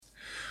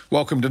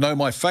Welcome to Know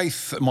My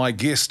Faith. My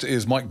guest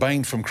is Mike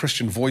Bain from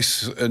Christian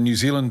Voice in New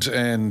Zealand,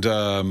 and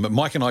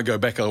Mike and I go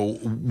back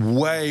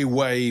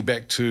way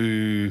back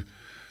to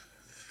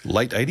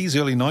late 80s,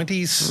 early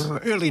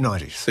 90s? Early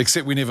 90s.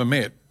 Except we never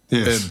met.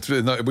 Yes.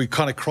 And we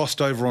kind of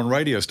crossed over on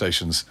radio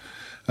stations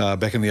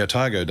back in the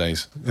Otago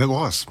days. It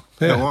was.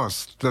 Yeah. It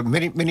was.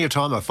 Many a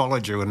time I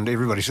followed you and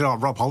everybody said,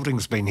 Rob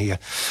Holding's been here.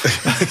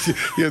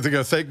 Yeah, they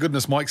go, thank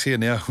goodness Mike's here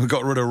now. We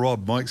got rid of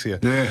Rob, Mike's here.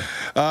 Yeah.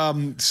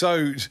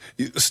 So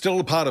still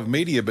a part of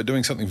media, but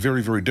doing something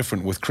very, very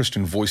different with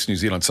Christian Voice New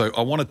Zealand. So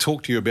I want to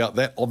talk to you about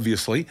that,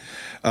 obviously.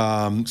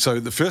 So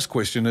the first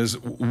question is,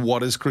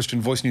 what is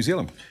Christian Voice New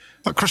Zealand?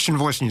 Well, Christian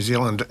Voice New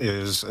Zealand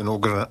is an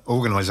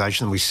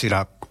organisation we set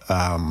up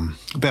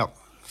about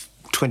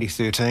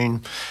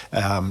 2013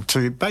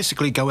 to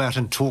basically go out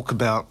and talk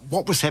about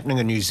what was happening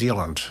in New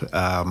Zealand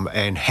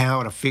and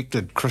how it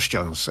affected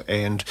Christians.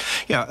 And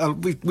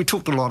we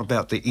talked a lot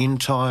about the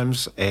end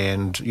times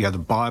and the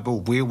Bible,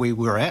 where we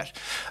were at.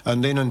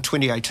 And then in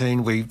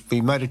 2018 we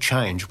made a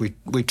change.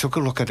 We took a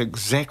look at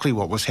exactly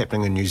what was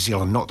happening in New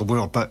Zealand, not the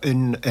world, but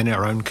in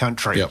our own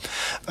country. Yep.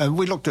 And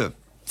we looked at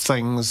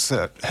things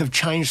that have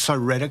changed so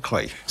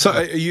radically. So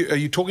are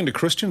you talking to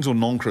Christians or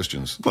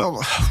non-Christians?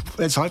 Well,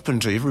 it's open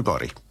to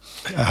everybody,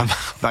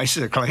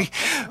 basically.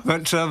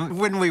 But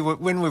when we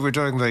were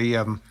doing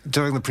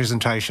the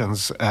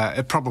presentations,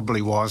 it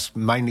probably was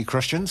mainly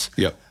Christians.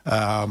 Yep.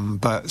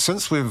 But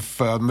since we've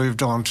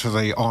moved on to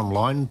the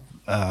online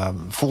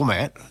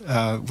format,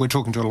 we're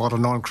talking to a lot of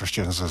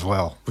non-Christians as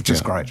well, which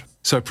is great.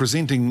 So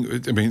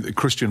presenting,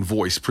 Christian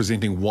Voice,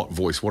 presenting what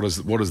voice? What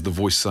is the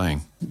voice saying?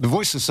 The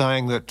voice is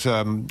saying that,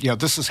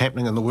 this is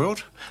happening in the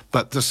world,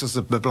 but this is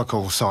the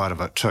biblical side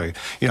of it too.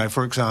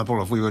 For example,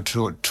 if we were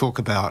to talk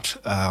about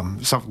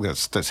something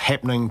that's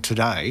happening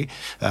today,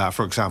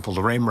 for example,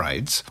 the ram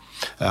raids,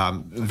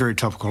 very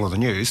topical of the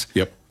news.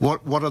 Yep.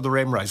 What are the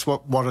ram raids?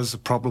 What is the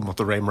problem with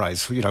the ram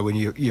raids? When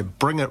you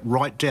bring it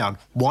right down,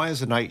 why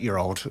is an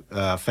 8-year-old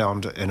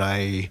found in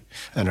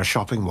a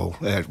shopping mall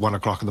at 1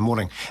 o'clock in the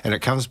morning? And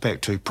it comes back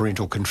to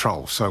parental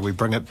control. So we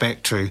bring it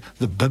back to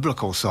the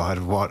biblical side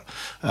of what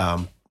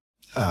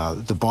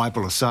the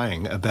Bible is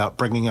saying about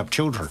bringing up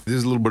children.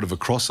 There's a little bit of a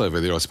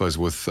crossover there, I suppose,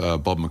 with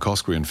Bob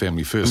McCoskrie and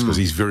Family First, because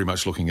he's very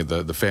much looking at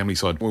the family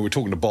side. When we're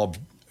talking to Bob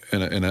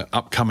in an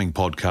upcoming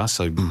podcast,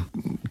 so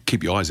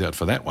keep your eyes out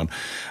for that one.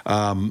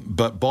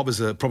 But Bob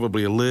is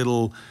probably a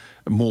little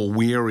more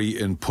wary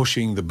in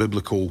pushing the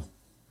biblical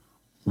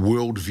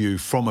worldview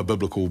from a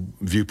biblical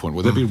viewpoint.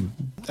 Would that be?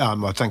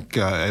 I think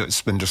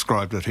it's been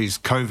described that he's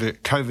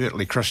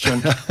covertly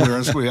Christian,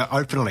 whereas we are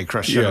openly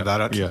Christian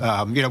about it.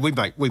 Yeah.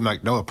 We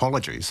make no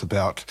apologies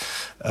about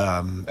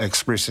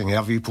expressing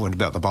our viewpoint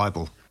about the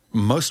Bible.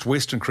 Most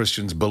Western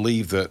Christians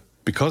believe that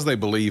because they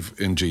believe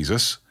in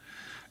Jesus,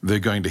 they're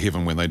going to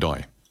heaven when they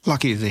die.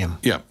 Lucky them.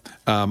 Yeah.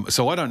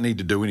 So I don't need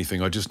to do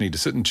anything. I just need to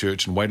sit in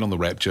church and wait on the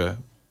rapture.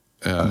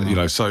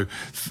 So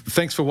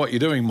thanks for what you're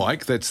doing,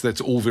 Mike. That's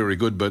all very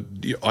good, but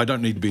I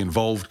don't need to be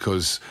involved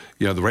because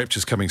the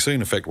rapture's coming soon.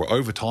 In fact, we're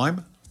over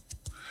time,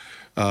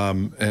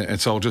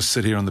 and so I'll just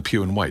sit here on the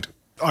pew and wait.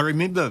 I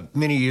remember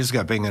many years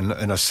ago being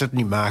in a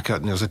Sydney market,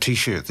 and there was a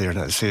T-shirt there, and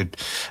it said,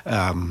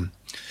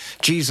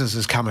 "Jesus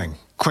is coming.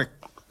 Quick,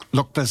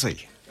 look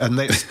busy." And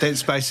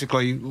that's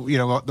basically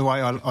the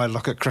way I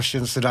look at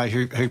Christians today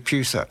who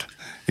pew sit.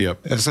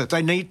 Yep. Is that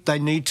they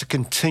need to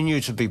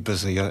continue to be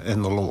busy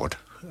in the Lord.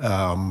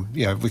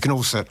 We can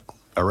all sit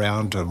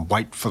around and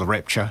wait for the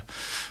rapture.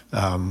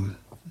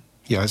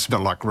 It's a bit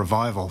like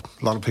revival.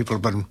 A lot of people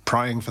have been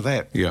praying for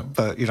that. Yeah.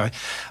 But,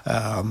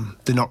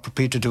 they're not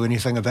prepared to do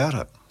anything about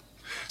it.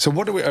 So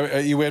are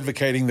you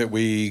advocating that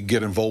we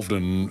get involved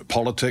in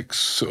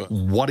politics?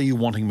 What are you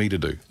wanting me to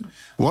do?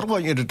 What I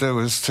want you to do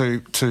is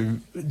to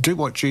do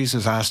what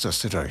Jesus asked us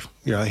to do.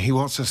 He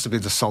wants us to be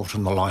the salt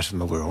and the light in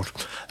the world.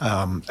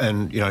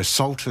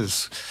 Salt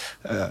is,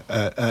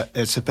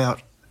 it's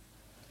about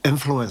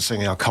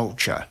influencing our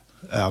culture.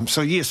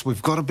 So yes,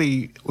 we've got to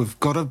be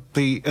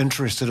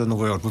interested in the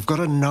world. We've got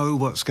to know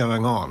what's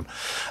going on.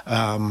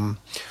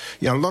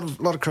 A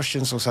lot of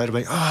Christians will say to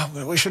me,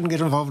 "Oh, we shouldn't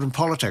get involved in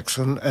politics,"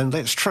 and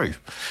that's true.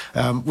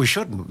 We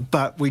shouldn't,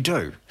 but we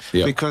do,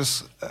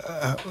 because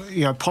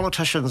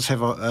politicians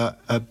have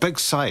a big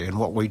say in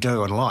what we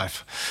do in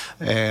life.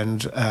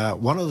 And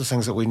one of the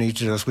things that we need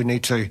to do is we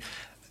need to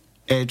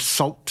add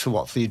salt to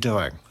what they're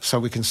doing, so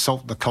we can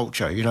salt the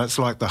culture. It's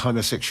like the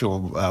homosexual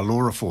law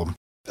reform.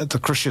 The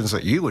Christians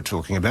that you were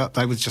talking about,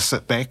 they would just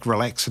sit back,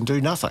 relax, and do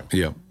nothing.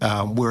 Yeah.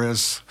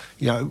 Whereas,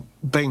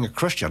 being a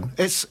Christian,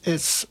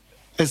 it's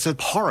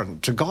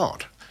abhorrent to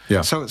God.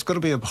 Yeah. So it's got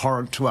to be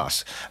abhorrent to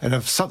us. And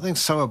if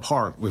something's so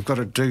abhorrent, we've got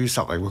to do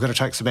something. We've got to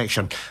take some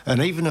action.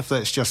 And even if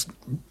that's just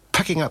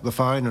picking up the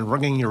phone and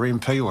ringing your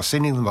MP or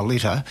sending them a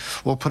letter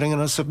or putting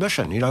in a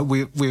submission,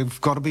 we've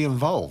got to be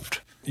involved.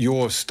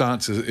 Your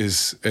stance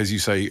is, as you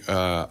say,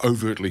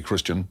 overtly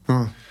Christian.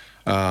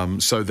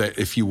 So that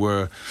if you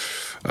were,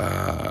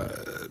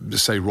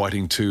 say,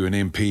 writing to an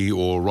MP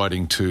or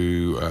writing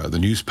to the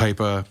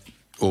newspaper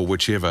or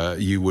whichever,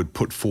 you would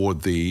put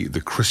forward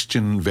the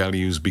Christian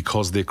values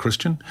because they're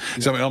Christian?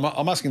 Yeah. So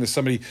I'm asking this.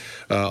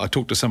 I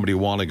talked to somebody a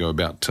while ago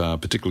about,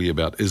 particularly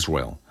about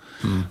Israel.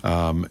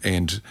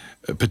 And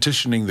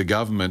petitioning the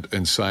government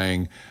and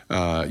saying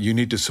you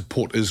need to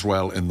support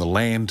Israel in the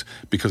land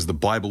because the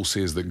Bible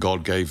says that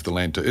God gave the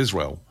land to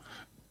Israel.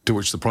 To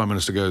which the Prime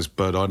Minister goes,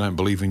 but I don't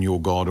believe in your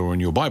God or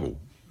in your Bible.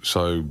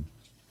 So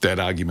that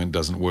argument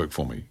doesn't work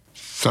for me.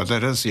 So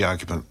that is the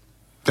argument.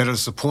 That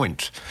is the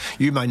point.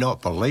 You may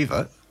not believe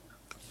it.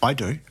 I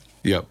do.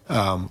 Yeah.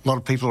 A lot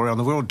of people around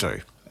the world do.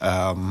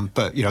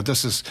 But,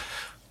 this is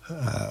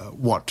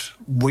what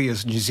we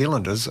as New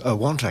Zealanders are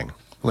wanting.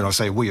 When I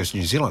say we as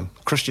New Zealand,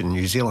 Christian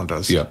New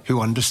Zealanders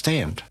who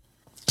understand.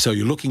 So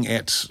you're looking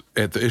at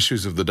the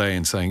issues of the day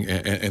and saying,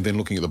 and then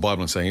looking at the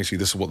Bible and saying, actually,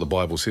 this is what the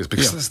Bible says.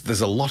 Because there's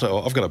a lot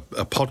of, I've got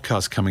a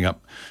podcast coming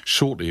up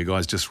shortly. You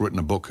guys just written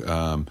a book.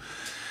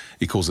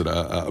 He calls it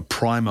a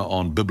primer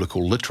on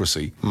biblical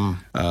literacy.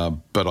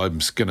 But I'm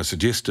going to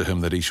suggest to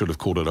him that he should have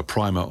called it a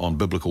primer on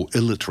biblical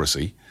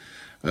illiteracy.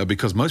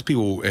 Because most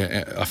people,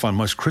 I find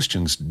most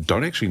Christians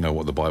don't actually know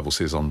what the Bible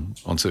says on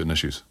certain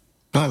issues.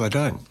 No, they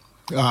don't.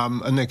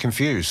 And they're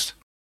confused.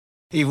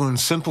 Even in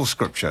simple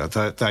scripture,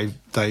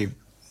 they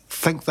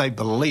think they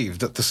believe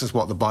that this is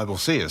what the Bible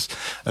says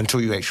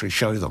until you actually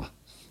show them,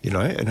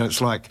 And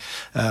it's like,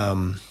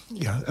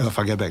 if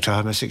I go back to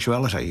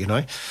homosexuality,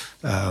 in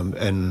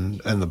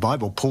the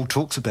Bible, Paul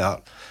talks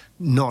about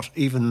not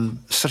even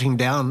sitting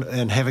down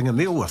and having a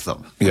meal with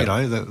them,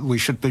 that we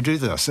should do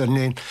this. And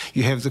then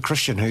you have the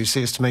Christian who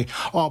says to me,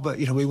 oh, but,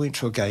 we went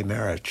to a gay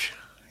marriage,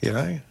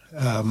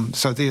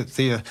 So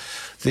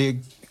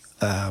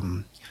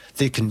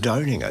they're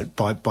condoning it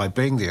by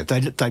being there.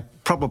 They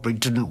probably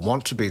didn't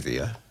want to be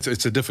there.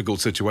 It's a difficult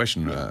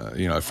situation.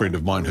 A friend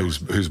of mine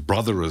whose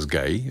brother is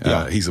gay.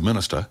 He's a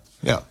minister.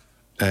 Yeah.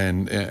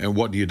 And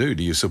what do?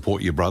 Do you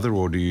support your brother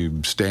or do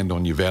you stand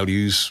on your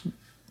values?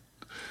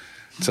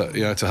 So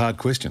it's a hard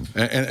question.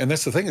 And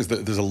that's the thing, is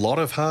that there's a lot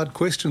of hard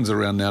questions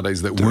around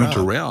nowadays that weren't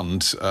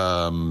around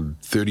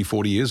 30,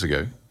 40 years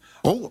ago.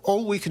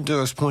 All we can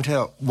do is point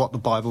out what the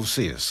Bible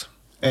says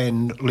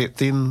and let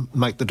them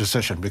make the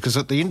decision, because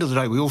at the end of the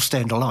day, we all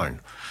stand alone.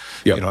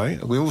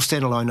 Yep. We all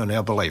stand alone in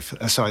our belief.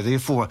 So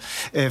therefore,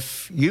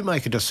 if you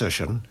make a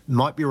decision, it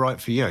might be right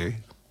for you,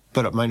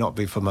 but it may not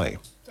be for me.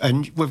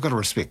 And we've got to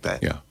respect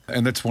that. Yeah,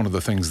 and that's one of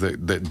the things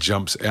that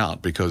jumps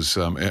out, because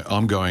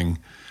I'm going,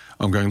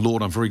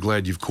 Lord, I'm very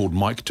glad you've called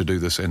Mike to do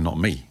this and not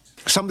me.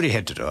 Somebody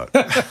had to do it.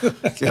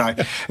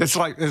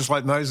 It's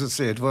like Moses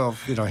said, well,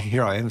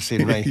 here I am,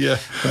 send me. Yeah.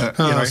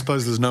 I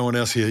suppose there's no one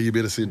else here. You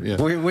better send me. Yeah.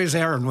 Where's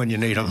Aaron when you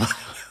need him?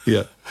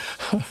 Yeah.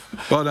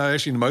 Well, no,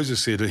 actually,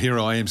 Moses said, here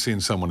I am,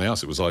 send someone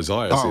else. It was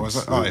Isaiah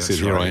said,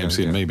 here I am,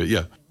 send me. But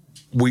yeah,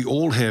 we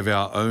all have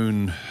our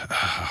own,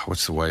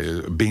 what's the way,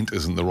 bent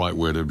isn't the right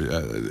word,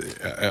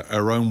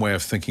 our own way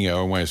of thinking,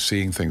 our own way of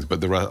seeing things.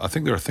 But I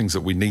think there are things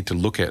that we need to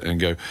look at and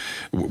go,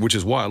 which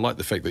is why I like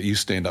the fact that you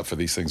stand up for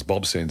these things,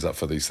 Bob stands up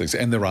for these things,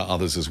 and there are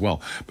others as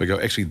well. But go,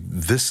 actually,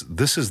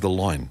 this is the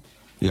line.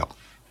 Yeah.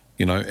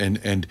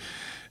 And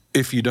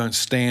if you don't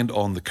stand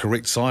on the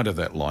correct side of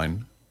that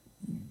line,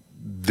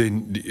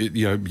 then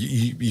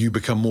you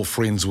become more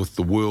friends with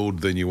the world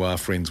than you are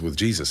friends with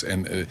Jesus.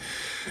 And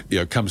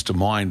comes to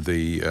mind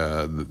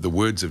the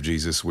words of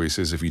Jesus where he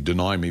says, if you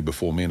deny me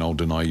before men, I'll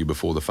deny you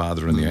before the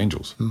Father and the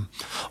angels.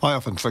 I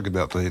often think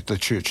about the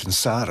church in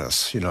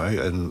Sardis,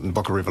 in the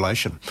book of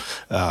Revelation.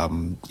 I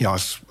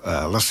was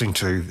listening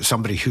to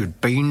somebody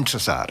who'd been to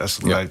Sardis,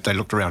 and they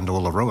looked around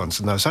all the ruins,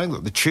 and they were saying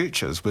that the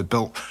churches were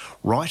built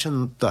right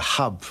in the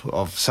hub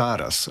of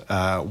Sardis,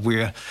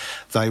 where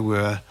they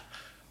were...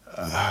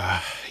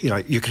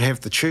 you could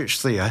have the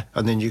church there,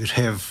 and then you could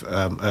have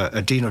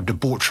a den of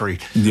debauchery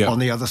on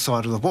the other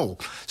side of the wall,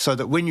 so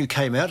that when you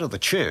came out of the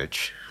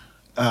church,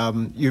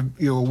 you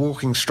were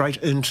walking straight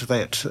into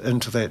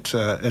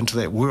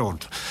that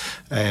world,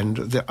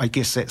 and I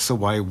guess that's the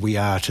way we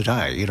are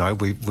today.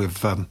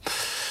 We've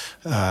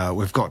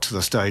got to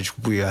the stage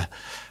where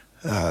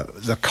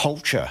the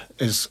culture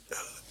is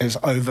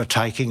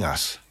overtaking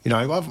us.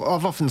 I've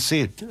often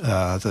said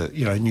that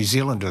New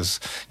Zealand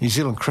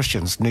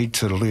Christians need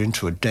to learn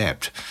to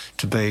adapt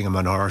to being a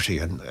minority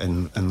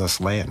in this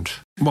land.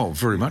 Well,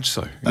 very much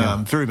so.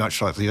 Yeah. Very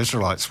much like the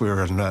Israelites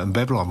were in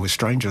Babylon, we're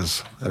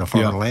strangers in a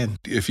foreign land.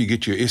 If you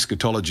get your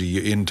eschatology,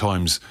 your end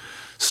times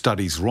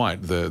studies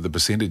right, the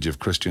percentage of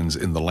Christians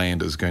in the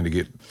land is going to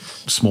get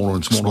smaller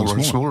and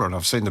smaller. And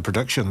I've seen the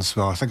predictions.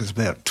 Well, I think it's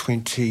about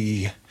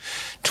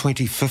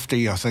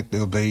 2050, I think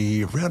there'll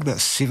be around about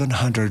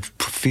 700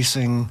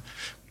 professing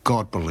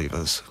God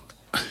believers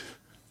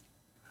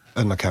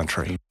in the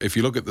country. If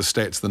you look at the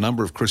stats, the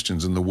number of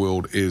Christians in the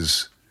world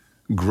is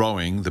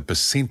growing, the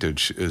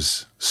percentage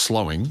is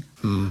slowing,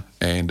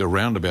 and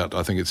around about,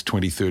 I think it's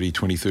 2030,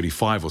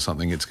 2035 or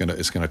something, it's going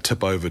to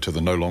tip over to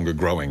the no longer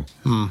growing.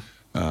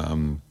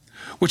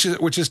 Which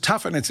is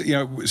tough, and it's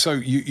so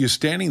you're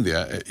standing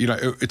there.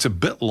 It's a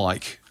bit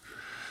like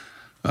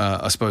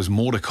I suppose,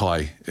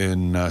 Mordecai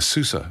in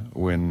Susa,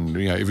 when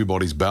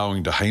everybody's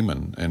bowing to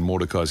Haman, and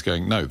Mordecai's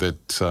going, no,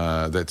 that's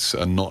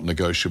not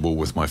negotiable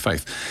with my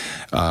faith.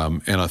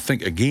 And I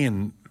think,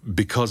 again,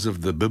 because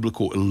of the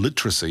biblical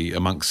illiteracy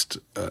amongst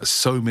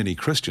so many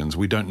Christians,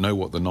 we don't know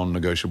what the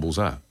non-negotiables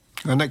are.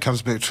 And that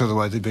comes back to the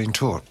way they're being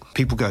taught.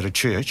 People go to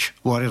church.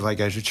 Why do they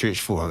go to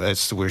church for?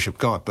 That's to worship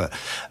God. But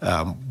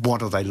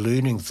what are they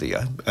learning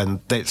there? And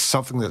that's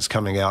something that's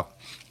coming out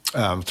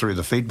through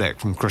the feedback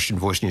from Christian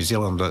Voice New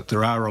Zealand, that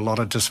there are a lot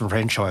of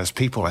disenfranchised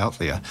people out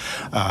there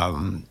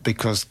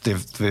because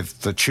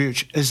the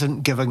church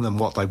isn't giving them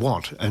what they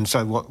want. And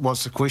so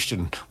what's the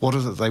question? What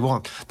is it they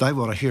want? They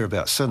want to hear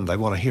about sin. They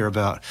want to hear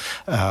about,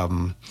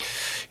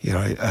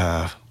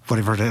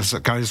 whatever it is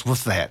that goes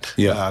with that,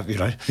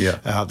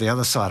 the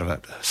other side of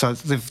it. So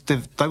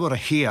they want to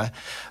hear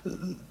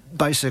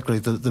basically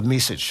the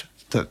message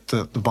that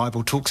the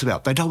Bible talks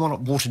about. They don't want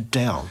it watered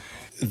down.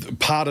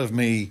 Part of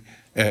me,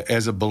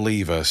 as a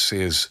believer,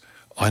 says,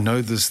 I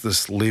know there's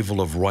this level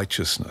of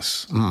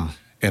righteousness,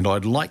 and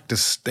I'd like to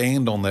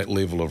stand on that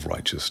level of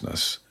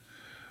righteousness,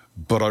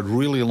 but I'd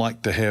really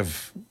like to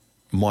have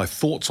my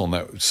thoughts on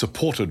that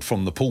supported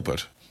from the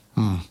pulpit.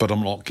 But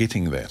I'm not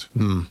getting that.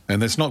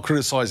 And that's not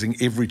criticising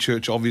every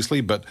church,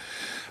 obviously, but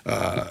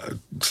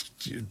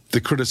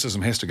the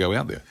criticism has to go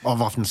out there.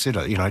 I've often said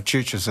it,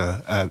 churches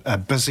are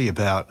busy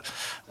about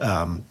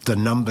the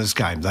numbers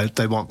game.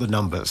 They want the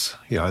numbers.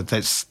 I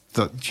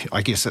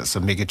guess that's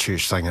the mega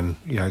church thing,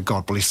 and,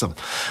 God bless them.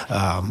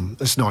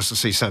 It's nice to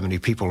see so many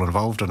people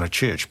involved in a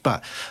church,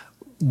 but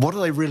what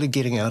are they really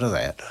getting out of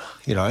that?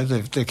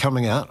 They're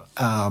coming out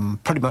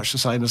pretty much the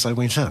same as they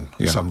went in.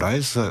 Some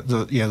days.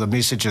 The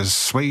message is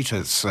sweet,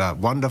 it's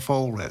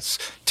wonderful, it's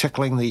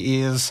tickling the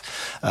ears.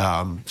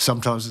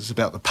 Sometimes it's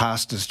about the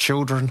pastor's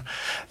children.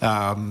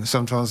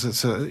 Sometimes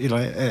it's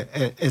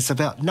it's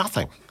about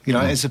nothing.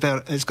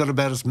 It's got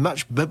about as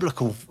much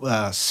biblical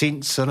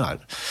sense in it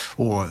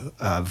or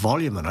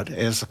volume in it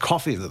as the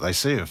coffee that they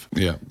serve.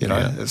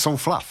 It's all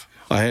fluff.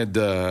 I had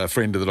a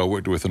friend that I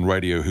worked with in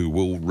radio who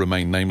will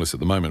remain nameless at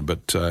the moment,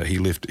 but he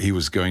left. He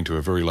was going to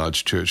a very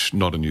large church,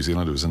 not in New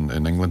Zealand, it was in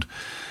England,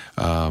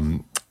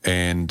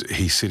 and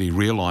he said he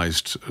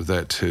realised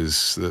that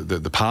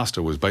the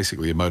pastor was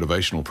basically a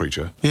motivational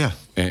preacher,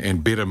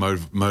 and better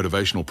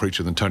motivational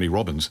preacher than Tony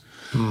Robbins,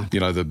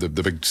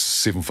 the big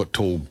 7 foot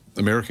tall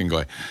American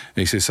guy. And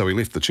he says so he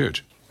left the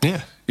church.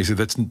 Yeah. He said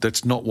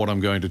that's not what I'm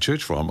going to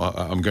church for.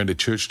 I'm going to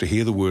church to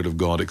hear the word of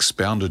God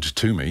expounded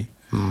to me.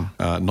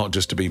 Not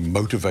just to be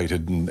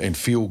motivated and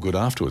feel good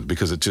afterwards,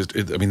 because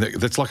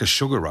that's like a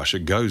sugar rush.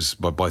 It goes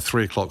by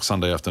 3 o'clock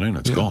Sunday afternoon.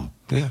 It's gone.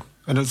 Yeah,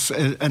 and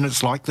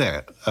it's like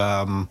that.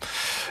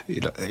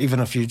 Even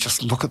if you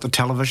just look at the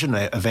television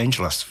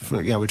evangelists,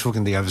 we're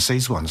talking the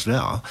overseas ones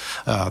now.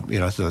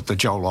 The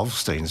Joel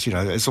Olsteins.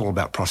 It's all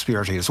about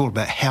prosperity. It's all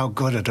about how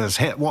good it is,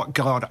 what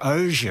God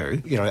owes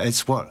you.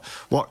 It's what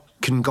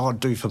can God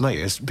do for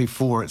me?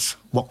 Before it's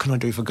what can I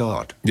do for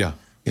God? Yeah.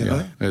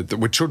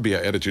 Which should be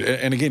our attitude.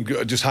 And again,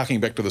 just harking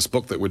back to this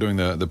book that we're doing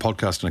the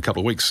podcast in a couple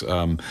of weeks,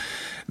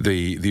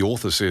 the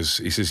author says,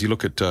 you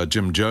look at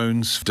Jim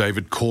Jones,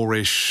 David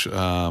Koresh,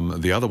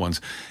 the other ones,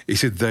 he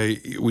said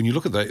when you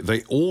look at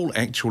they all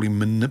actually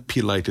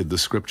manipulated the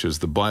scriptures,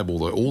 the Bible.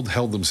 They all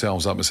held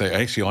themselves up and say,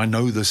 actually, I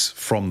know this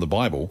from the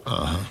Bible.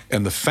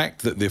 And the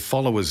fact that their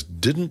followers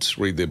didn't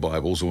read their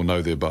Bibles or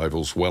know their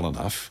Bibles well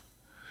enough,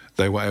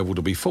 they were able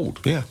to be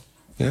fooled. Yeah.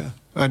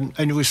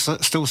 And we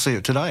still see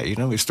it today.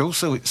 We still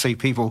see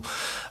people.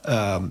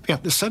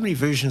 There's so many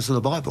versions of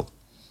the Bible,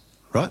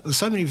 right? There's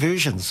so many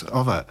versions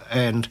of it,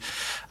 and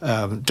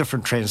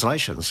different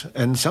translations.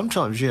 And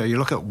sometimes, you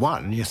look at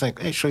one and you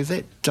think, actually,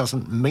 that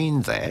doesn't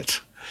mean that.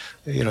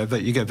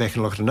 But you go back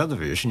and look at another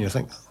version, you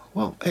think,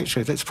 well,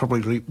 actually, that's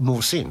probably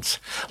more sense.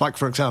 Like,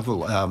 for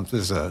example,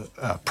 there's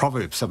a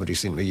proverb somebody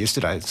sent me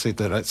yesterday that said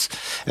that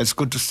it's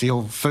good to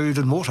steal food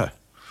and water,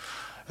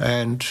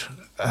 and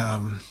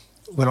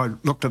when I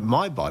looked at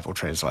my Bible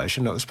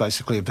translation, it was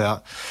basically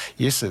about,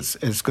 yes,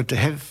 it's good to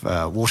have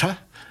water,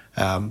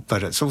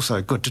 but it's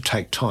also good to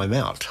take time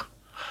out,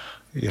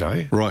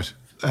 Right.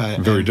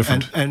 Very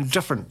different. And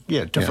different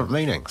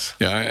meanings.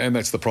 Yeah, and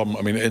that's the problem.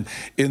 I mean,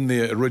 in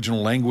the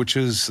original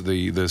languages,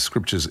 the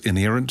scripture's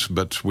inerrant,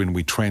 but when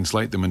we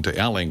translate them into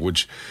our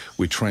language,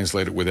 we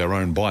translate it with our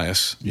own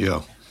bias.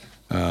 Yeah.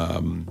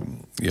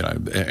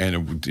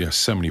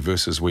 So many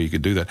verses where you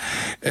could do that.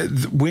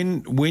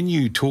 When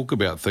you talk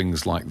about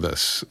things like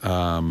this,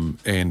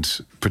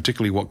 and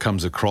particularly what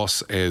comes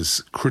across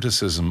as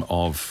criticism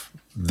of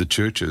the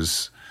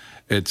churches,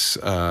 it's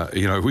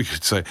we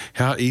could say,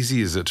 how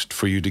easy is it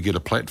for you to get a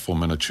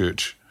platform in a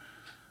church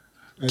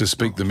to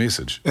speak the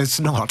message? It's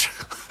not.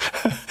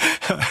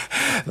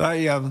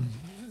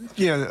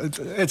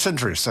 It's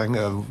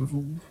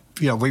interesting.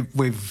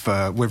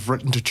 we've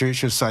written to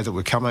churches, say that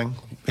we're coming.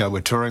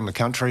 We're touring the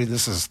country.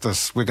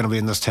 We're going to be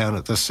in this town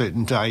at this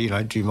certain day.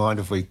 Do you mind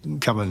if we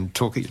come and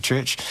talk at your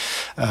church?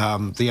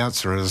 The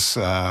answer is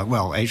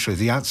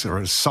the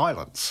answer is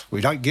silence.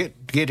 We don't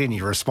get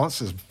any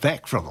responses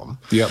back from them.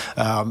 Yep.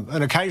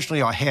 And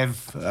occasionally I have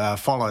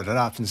followed it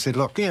up and said,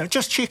 look,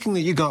 just checking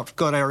that you got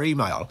our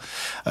email,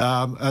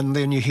 and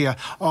then you hear,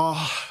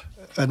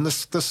 and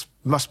this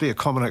must be a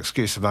common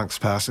excuse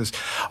amongst pastors.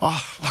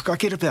 Look, I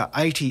get about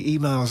 80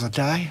 emails a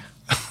day.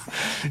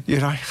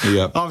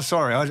 Yep. I'm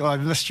sorry, I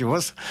missed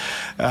yours.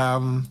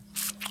 Sometimes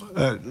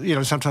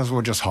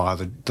we'll just hire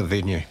the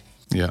venue.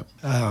 Yeah.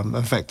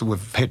 In fact,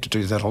 we've had to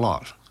do that a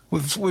lot.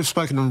 We've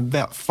spoken in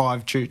about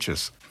 5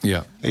 churches.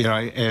 Yeah.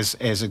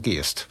 As a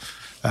guest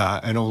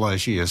in all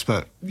those years.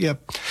 But yeah,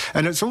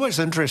 and it's always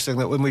interesting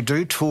that when we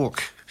do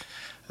talk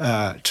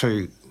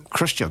to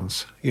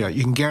Christians, you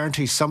can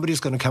guarantee somebody's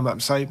going to come up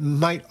and say,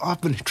 mate,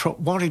 I've been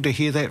wanting to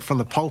hear that from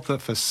the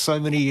pulpit for so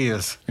many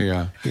years.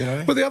 Yeah.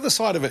 Well, the other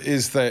side of it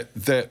is that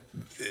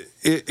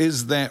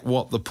is that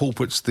what the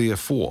pulpit's there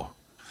for?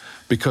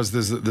 Because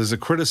there's a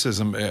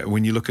criticism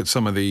when you look at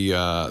some of the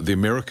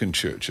American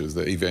churches,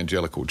 the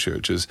evangelical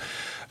churches,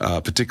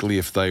 particularly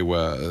if they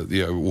were,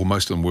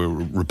 most of them were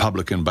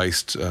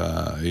Republican-based,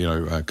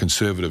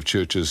 conservative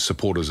churches,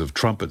 supporters of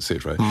Trump,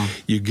 etc.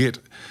 You get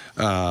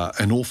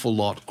an awful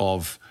lot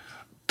of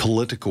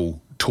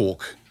political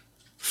talk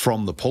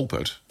from the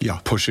pulpit,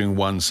 pushing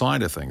one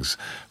side of things,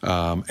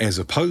 as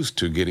opposed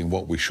to getting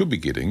what we should be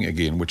getting,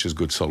 again, which is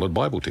good, solid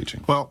Bible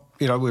teaching. Well,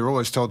 we're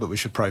always told that we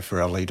should pray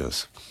for our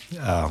leaders.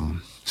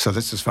 So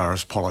that's as far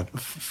as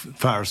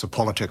the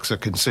politics are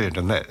concerned,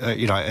 and that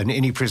in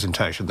any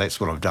presentation, that's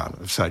what I've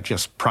done. So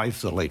just pray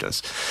for the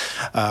leaders.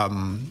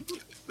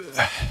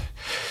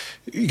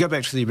 You go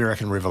back to the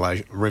American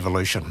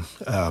Revolution.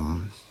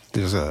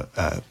 There's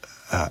a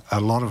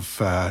lot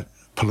of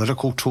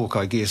political talk,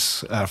 I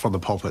guess, from the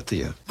pulpit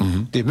there.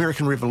 Mm-hmm. The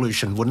American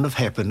Revolution wouldn't have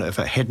happened if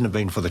it hadn't have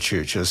been for the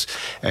churches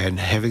and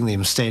having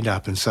them stand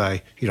up and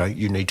say,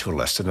 you need to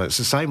enlist. And it's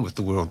the same with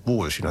the World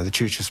Wars. The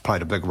churches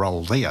played a big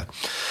role there.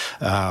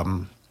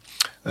 And,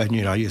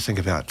 you think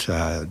about,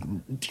 the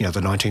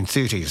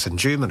 1930s in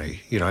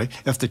Germany,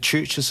 if the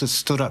churches had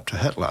stood up to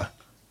Hitler,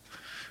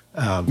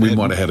 we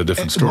might have had a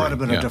different story. It might have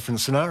been a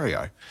different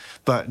scenario.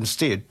 But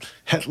instead,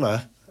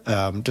 Hitler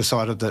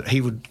decided that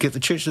he would get the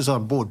churches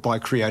on board by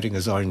creating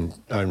his own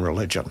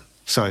religion.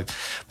 So,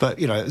 but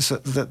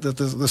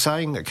the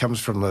saying that comes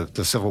from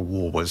the Civil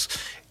War was,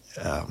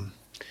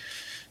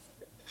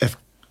 if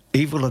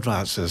evil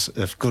advances,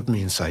 if good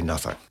men say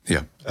nothing.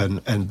 Yeah,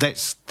 and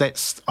that's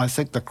I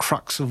think the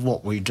crux of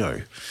what we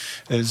do,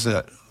 is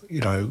that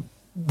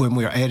when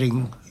we're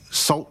adding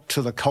salt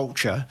to the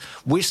culture,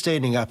 we're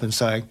standing up and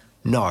saying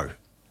no.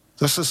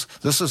 This is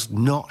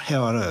not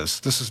how it is.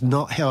 This is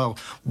not how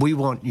we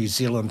want New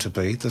Zealand to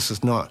be. This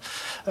is not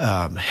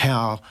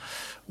how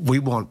we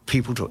want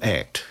people to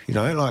act.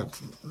 Like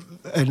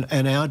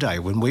in our day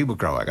when we were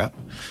growing up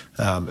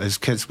as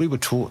kids, we were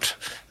taught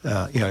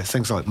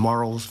things like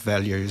morals,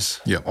 values,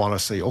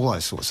 honesty, all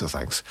those sorts of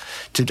things.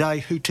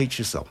 Today, who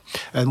teaches them?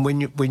 And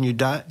when you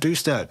do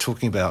start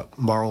talking about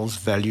morals,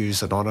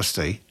 values, and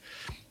honesty,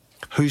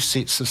 who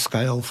sets the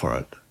scale for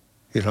it?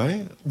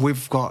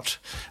 We've got,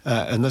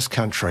 in this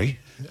country,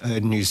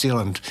 in New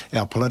Zealand,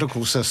 our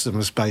political system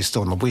is based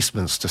on the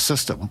Westminster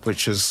system,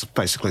 which is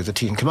basically the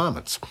 10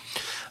 Commandments.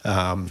 We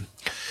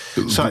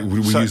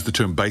use the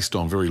term based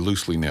on very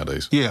loosely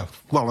nowadays. Yeah,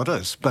 well, it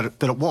is,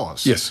 but it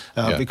was. Yes.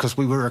 Because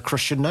we were a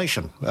Christian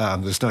nation.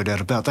 There's no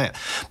doubt about that.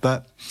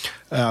 But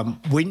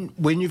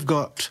when you've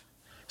got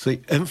the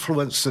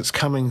influence that's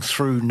coming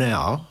through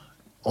now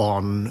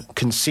on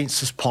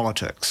consensus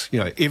politics,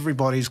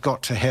 everybody's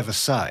got to have a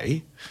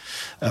say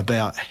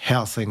about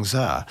how things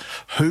are.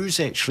 Who's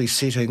actually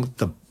setting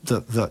the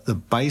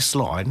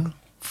baseline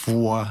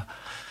for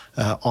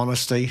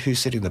honesty? Who's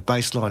setting the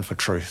baseline for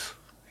truth?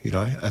 And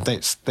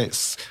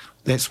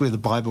that's where the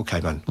Bible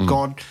came in.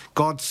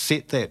 God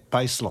set that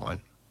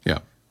baseline. Yeah.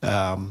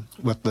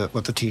 With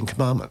the 10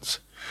 Commandments.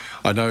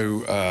 I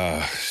know.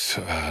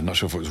 I'm not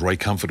sure if it was Ray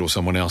Comfort or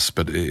someone else,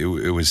 but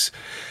it was.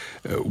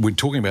 When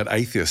talking about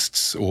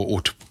atheists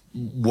or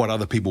what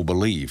other people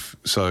believe,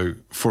 so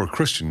for a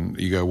Christian,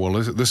 you go, well,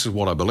 this is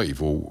what I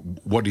believe. Well,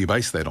 what do you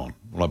base that on?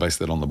 Well, I base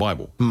that on the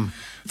Bible.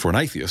 For an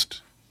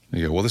atheist,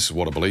 you go, well, this is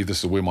what I believe.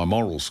 This is where my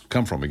morals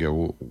come from. You go,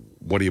 well,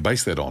 what do you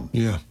base that on?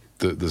 Yeah,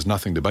 there's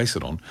nothing to base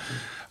it on.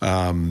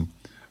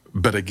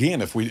 But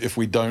again, if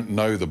we don't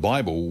know the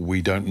Bible,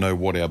 we don't know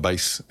what our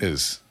base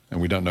is.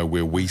 And we don't know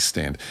where we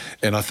stand.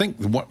 And I think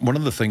one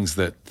of the things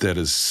that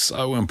is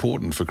so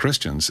important for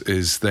Christians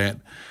is that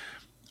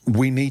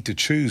we need to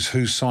choose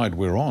whose side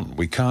we're on.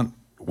 We can't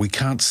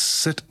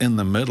sit in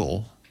the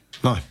middle.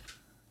 No.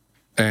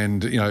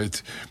 And,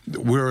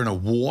 we're in a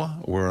war.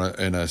 We're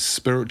in a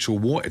spiritual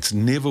war. It's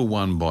never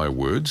won by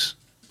words.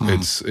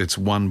 It's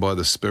won by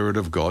the Spirit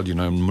of God,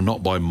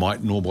 not by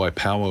might, nor by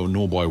power,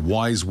 nor by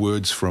wise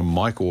words from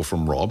Mike or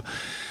from Rob,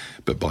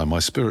 but by my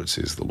Spirit,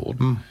 says the Lord.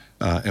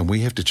 And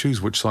we have to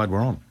choose which side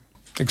we're on.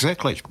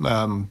 Exactly.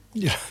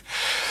 Yeah.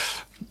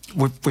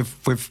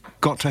 We've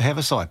got to have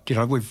a side. You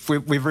know,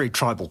 we're very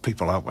tribal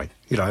people, aren't we?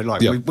 You know,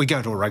 like we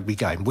go to a rugby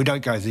game. We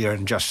don't go there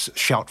and just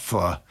shout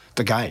for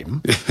the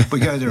game.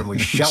 We go there and we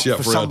shout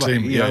for somebody.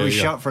 Team. You know, we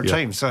shout for a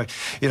team. So,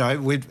 you know,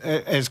 we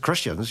as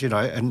Christians, you know,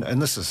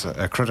 and this is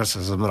a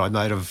criticism that I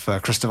made of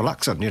Christopher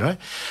Luxon. You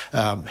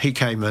know, he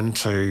came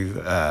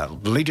into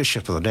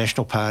leadership of the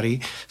National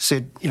Party,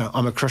 said, you know,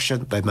 I'm a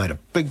Christian. They made a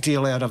big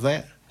deal out of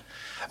that,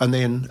 and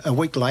then a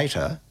week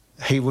later,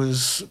 he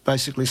was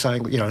basically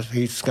saying, you know,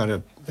 he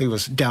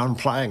was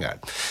downplaying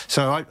it.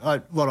 So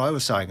what I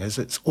was saying is,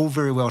 it's all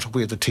very well to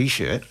wear the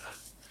T-shirt,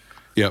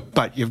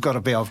 but you've got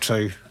to be able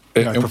to,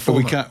 you know,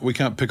 perform. We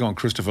can't pick on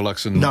Christopher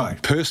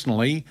Luxon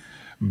personally,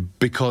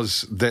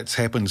 because that's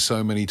happened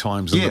so many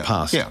times in the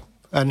past. Yeah.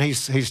 And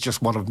he's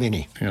just one of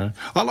many. You know,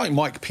 I like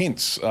Mike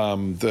Pence,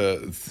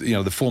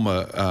 the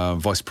former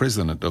vice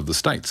president of the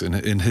States,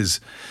 in his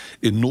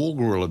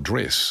inaugural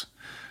address,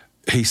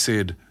 he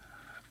said,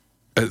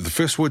 the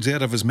first words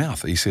out of his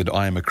mouth, he said,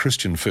 "I am a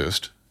Christian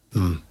first,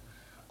 I'm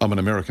an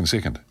American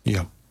second."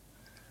 Yeah.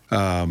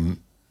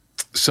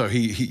 So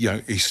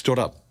he stood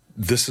up.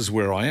 This is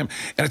where I am.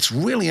 And it's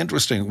really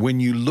interesting when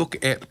you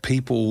look at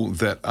people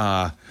that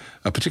are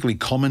particularly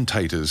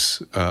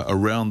commentators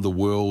around the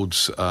world.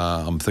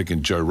 I'm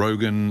thinking Joe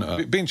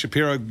Rogan, Ben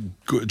Shapiro,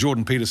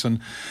 Jordan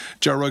Peterson,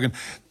 Joe Rogan.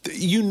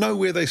 You know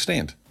where they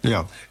stand.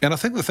 Yeah. And I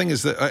think the thing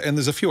is that, and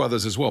there's a few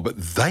others as well, but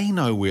they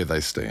know where they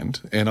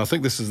stand. And I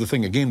think this is the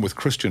thing, again, with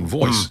Christian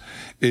Voice,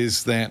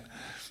 is that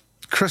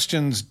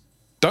Christians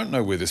don't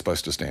know where they're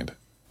supposed to stand.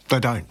 They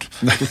don't,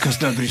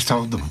 because nobody's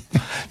told them.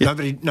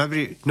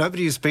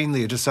 Nobody has been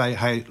there to say,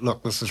 hey,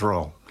 look, this is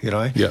wrong, you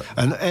know? Yeah.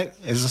 And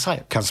as I say,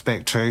 it comes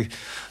back to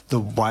the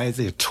way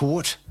they're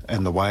taught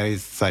and the way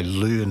they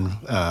learn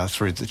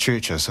through the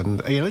churches.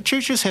 And, you know,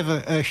 churches have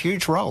a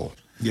huge role.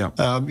 Yeah.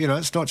 You know,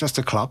 it's not just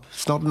a club.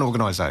 It's not an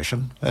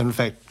organisation. And in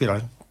fact, you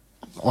know,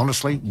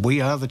 honestly,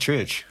 we are the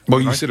church.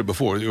 Well, you said it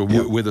before.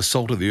 We're the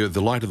salt of the earth,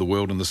 the light of the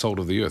world and the salt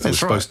of the earth.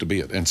 That's we're supposed to be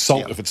it. And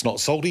salt, if it's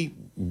not salty,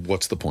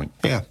 what's the point?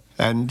 Yeah.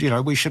 And, you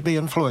know, we should be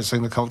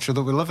influencing the culture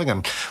that we're living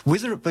in,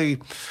 whether it be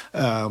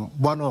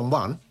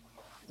one-on-one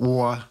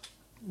or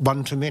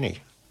one-to-many.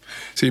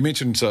 So you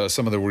mentioned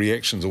some of the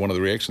reactions, or one of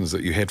the reactions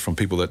that you had from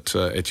people that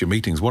at your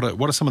meetings. What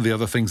are some of the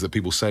other things that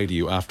people say to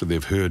you after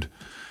they've heard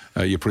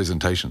your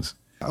presentations?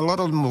 A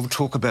lot of them will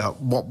talk about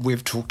what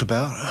we've talked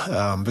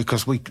about,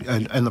 because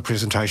in the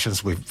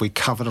presentations we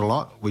covered a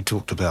lot. We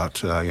talked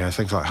about you know,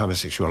 things like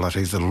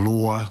homosexuality, the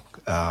law,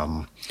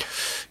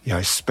 you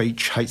know,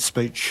 speech, hate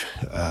speech,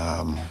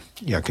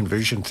 you know,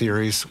 conversion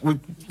theories.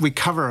 We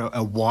cover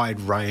a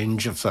wide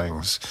range of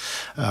things,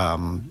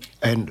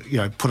 and you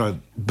know, put a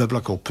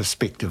biblical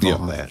perspective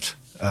on that.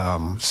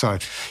 So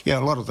yeah,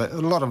 a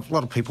lot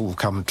of people will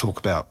come and talk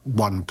about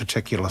one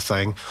particular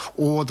thing,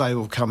 or they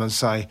will come and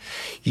say,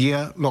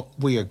 yeah, look,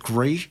 we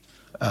agree,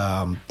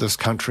 this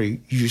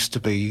country used to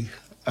be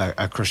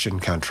a Christian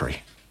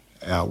country.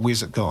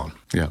 Where's it gone?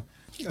 Yeah.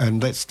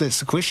 And that's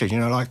the question, you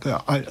know. Like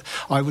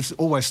I would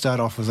always start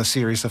off with a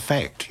series of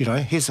fact. You know,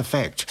 here's a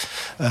fact: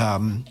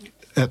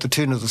 at the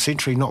turn of the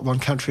century, not one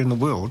country in the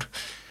world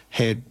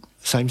had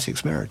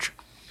same-sex marriage.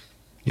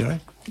 You know,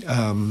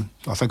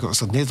 I think it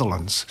was the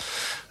Netherlands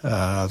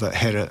that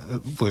had it.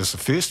 Was the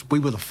first. We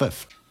were the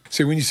fifth.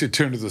 See, when you said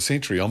turn of the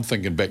century, I'm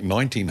thinking back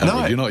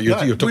 1900. No,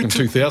 you're talking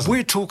 2000.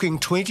 We're talking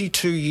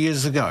 22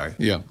 years ago.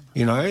 Yeah.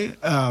 You know,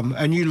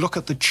 and you look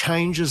at the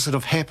changes that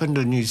have happened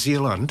in New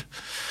Zealand.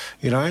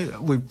 You know,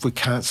 we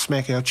can't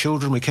smack our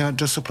children. We can't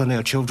discipline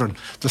our children.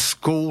 The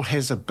school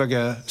has a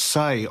bigger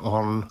say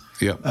on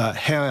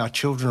how our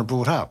children are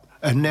brought up.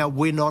 And now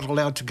we're not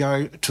allowed to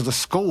go to the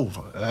school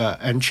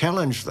and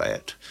challenge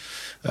that.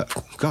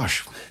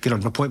 Gosh, get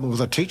an appointment with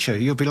a teacher,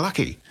 you'll be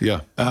lucky. Yeah.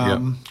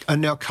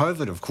 And now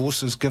COVID, of course,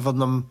 has given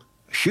them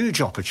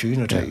huge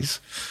opportunities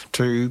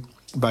to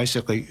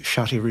basically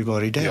shut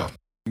everybody down. Yeah.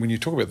 When you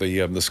talk about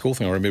the school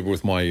thing, I remember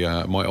with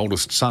my my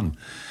oldest son,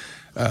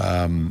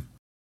 how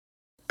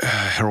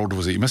old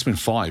was he? He must have been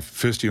 5,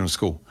 first year in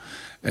school.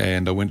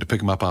 And I went to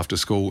pick him up after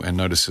school and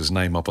noticed his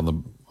name up on the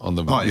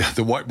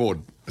the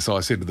whiteboard. So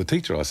I said to the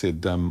teacher, I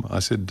said,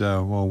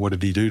 well, what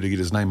did he do to get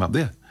his name up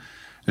there?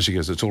 And she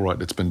goes, it's all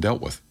right, it's been dealt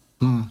with.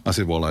 I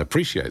said, well, I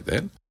appreciate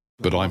that,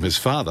 but I'm his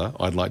father.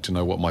 I'd like to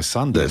know what my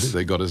son did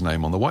that got his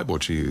name on the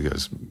whiteboard. She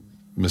goes,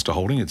 Mr.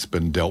 Holding, it's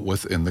been dealt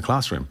with in the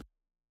classroom.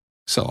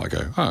 So I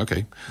go, oh,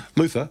 okay.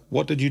 Luther,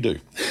 what did you do?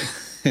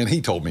 And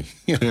he told me.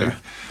 You know. Yeah.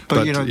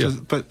 But you know,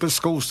 but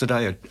schools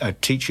today are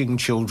teaching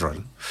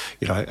children,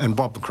 you know, and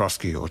Bob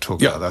McCroskey will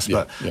talk about this.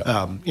 But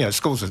you know,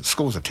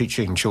 schools are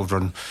teaching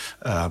children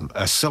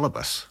a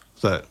syllabus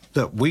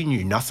that we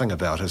knew nothing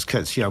about as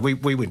kids. You know,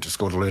 we went to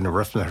school to learn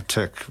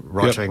arithmetic,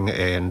 writing,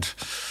 and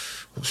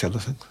what's the other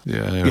thing?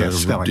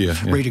 Spelling,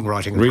 reading,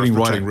 writing,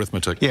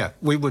 arithmetic. Yeah,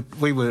 we were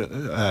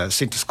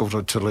sent to school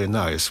to learn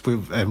those,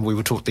 and we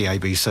were taught the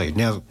ABC.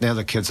 Now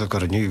the kids have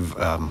got a new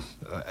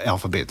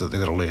alphabet that they've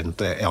got to learn,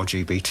 the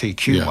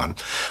LGBTQ one.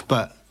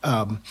 But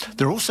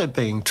they're also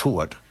being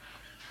taught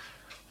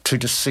to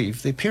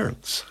deceive their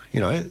parents.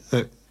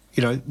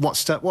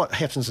 What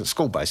happens at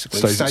school basically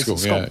Stays at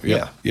school.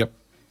 Yeah. Yep.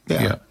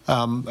 Yeah.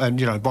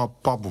 And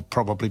Bob will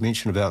probably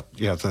mention about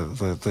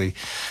the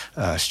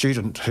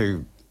student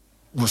who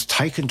was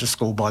taken to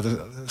school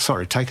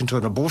taken to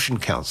an abortion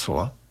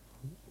counsellor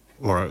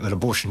or an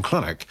abortion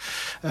clinic,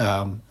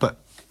 but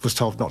was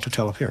told not to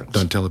tell the parents.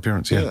 Don't tell the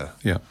parents. Yeah.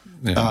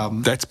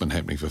 That's been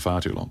happening for far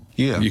too long.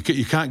 Yeah. You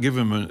can't give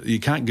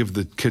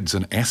the kids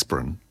an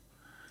aspirin.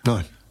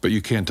 No. But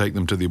you can take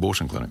them to the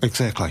abortion clinic.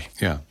 Exactly.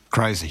 Yeah.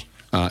 Crazy.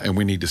 And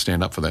we need to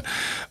stand up for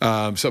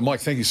that. So, Mike,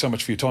 thank you so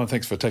much for your time.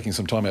 Thanks for taking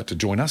some time out to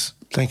join us.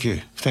 Thank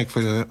you. Thanks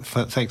for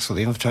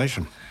the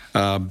invitation.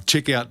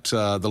 Check out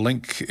the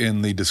link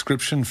in the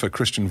description for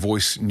Christian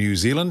Voice New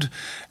Zealand,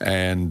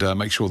 and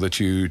make sure that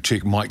you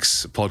check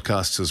Mike's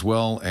podcasts as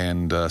well,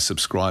 and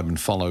subscribe and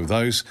follow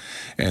those.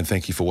 And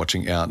thank you for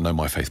watching our Know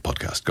My Faith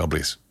podcast. God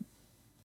bless.